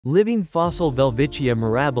Living fossil Welwitschia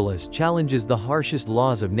mirabilis challenges the harshest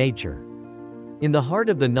laws of nature. In the heart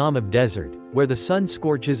of the Namib Desert, where the sun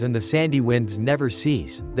scorches and the sandy winds never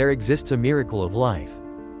cease, there exists a miracle of life.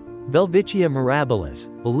 Welwitschia mirabilis,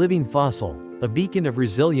 a living fossil, a beacon of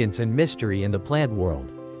resilience and mystery in the plant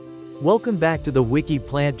world. Welcome back to the Wiki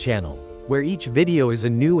Plant channel, where each video is a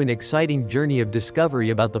new and exciting journey of discovery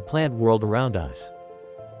about the plant world around us.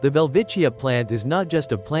 The Welwitschia plant is not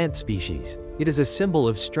just a plant species, it is a symbol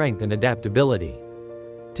of strength and adaptability.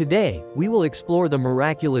 Today, we will explore the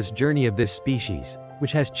miraculous journey of this species,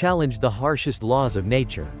 which has challenged the harshest laws of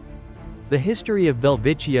nature. The history of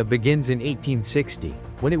Welwitschia begins in 1860,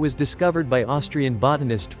 when it was discovered by Austrian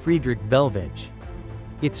botanist Friedrich Welwitsch.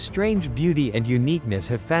 Its strange beauty and uniqueness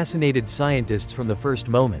have fascinated scientists from the first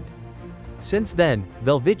moment. Since then,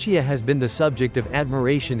 Welwitschia has been the subject of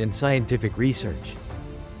admiration and scientific research.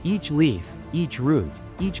 Each leaf, each root,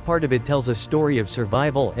 each part of it tells a story of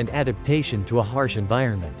survival and adaptation to a harsh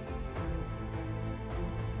environment.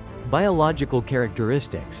 Biological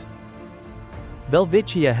characteristics.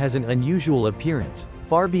 Welwitschia has an unusual appearance,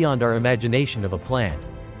 far beyond our imagination of a plant.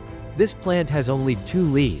 This plant has only 2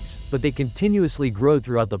 leaves, but they continuously grow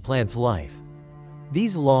throughout the plant's life.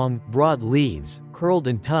 These long, broad leaves, curled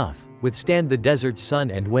and tough, withstand the desert's sun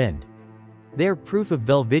and wind. They are proof of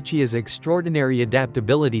Welwitschia's extraordinary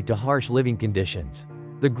adaptability to harsh living conditions.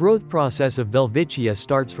 The growth process of Welwitschia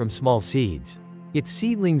starts from small seeds. Its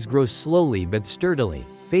seedlings grow slowly but sturdily,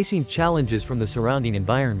 facing challenges from the surrounding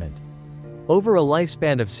environment. Over a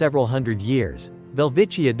lifespan of several hundred years,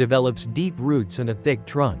 Welwitschia develops deep roots and a thick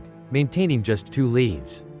trunk, maintaining just 2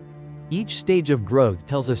 leaves. Each stage of growth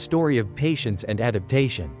tells a story of patience and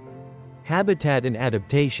adaptation. Habitat and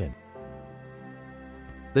adaptation.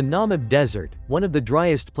 The Namib Desert, one of the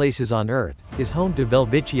driest places on Earth, is home to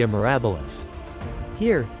Welwitschia mirabilis.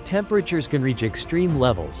 Here, temperatures can reach extreme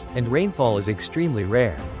levels, and rainfall is extremely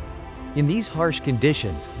rare. In these harsh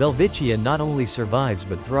conditions, Welwitschia not only survives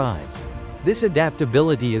but thrives. This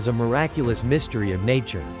adaptability is a miraculous mystery of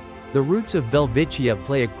nature. The roots of Welwitschia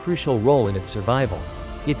play a crucial role in its survival.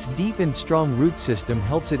 Its deep and strong root system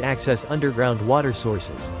helps it access underground water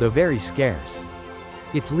sources, though very scarce.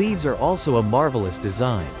 Its leaves are also a marvelous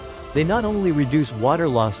design. They not only reduce water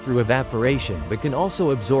loss through evaporation but can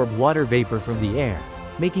also absorb water vapor from the air,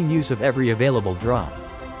 making use of every available drop.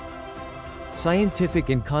 Scientific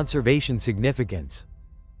and conservation significance.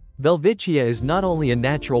 Welwitschia is not only a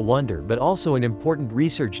natural wonder but also an important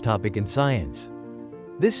research topic in science.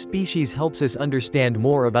 This species helps us understand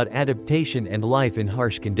more about adaptation and life in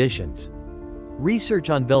harsh conditions. Research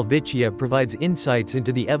on Welwitschia provides insights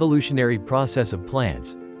into the evolutionary process of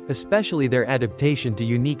plants, especially their adaptation to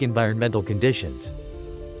unique environmental conditions.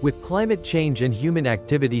 With climate change and human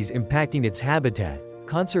activities impacting its habitat,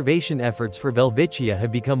 conservation efforts for Welwitschia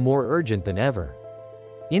have become more urgent than ever.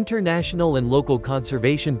 International and local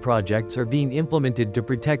conservation projects are being implemented to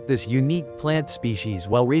protect this unique plant species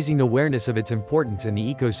while raising awareness of its importance in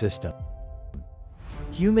the ecosystem.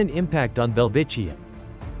 Human impact on Welwitschia.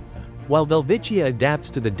 While Welwitschia adapts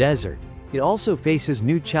to the desert, it also faces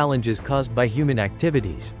new challenges caused by human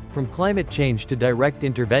activities, from climate change to direct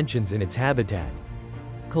interventions in its habitat.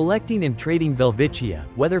 Collecting and trading Welwitschia,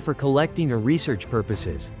 whether for collecting or research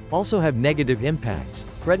purposes, also have negative impacts,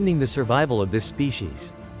 threatening the survival of this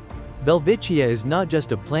species. Welwitschia is not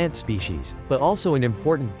just a plant species, but also an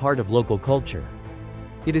important part of local culture.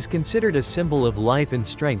 It is considered a symbol of life and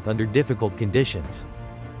strength under difficult conditions.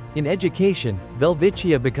 In education,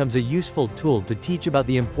 Welwitschia becomes a useful tool to teach about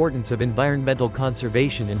the importance of environmental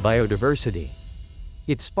conservation and biodiversity.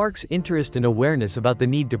 It sparks interest and awareness about the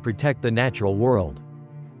need to protect the natural world.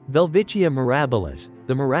 Welwitschia mirabilis,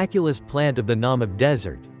 the miraculous plant of the Namib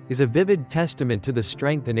Desert, is a vivid testament to the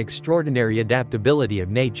strength and extraordinary adaptability of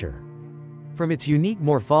nature. From its unique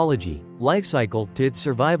morphology, life cycle, to its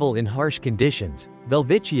survival in harsh conditions,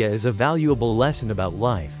 Welwitschia is a valuable lesson about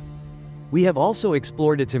life. We have also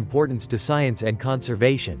explored its importance to science and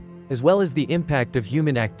conservation, as well as the impact of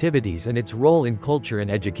human activities and its role in culture and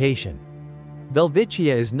education.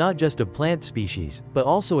 Welwitschia is not just a plant species, but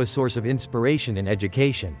also a source of inspiration and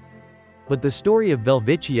education. But the story of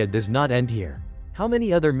Welwitschia does not end here. How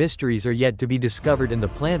many other mysteries are yet to be discovered in the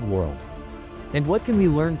plant world? And what can we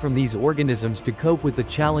learn from these organisms to cope with the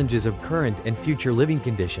challenges of current and future living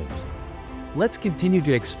conditions? Let's continue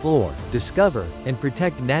to explore, discover, and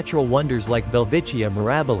protect natural wonders like Welwitschia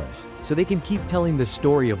mirabilis, so they can keep telling the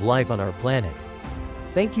story of life on our planet.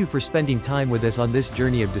 Thank you for spending time with us on this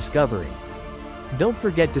journey of discovery. Don't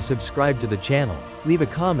forget to subscribe to the channel, leave a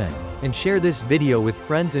comment, and share this video with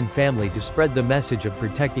friends and family to spread the message of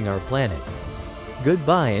protecting our planet.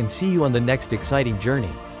 Goodbye and see you on the next exciting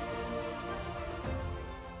journey.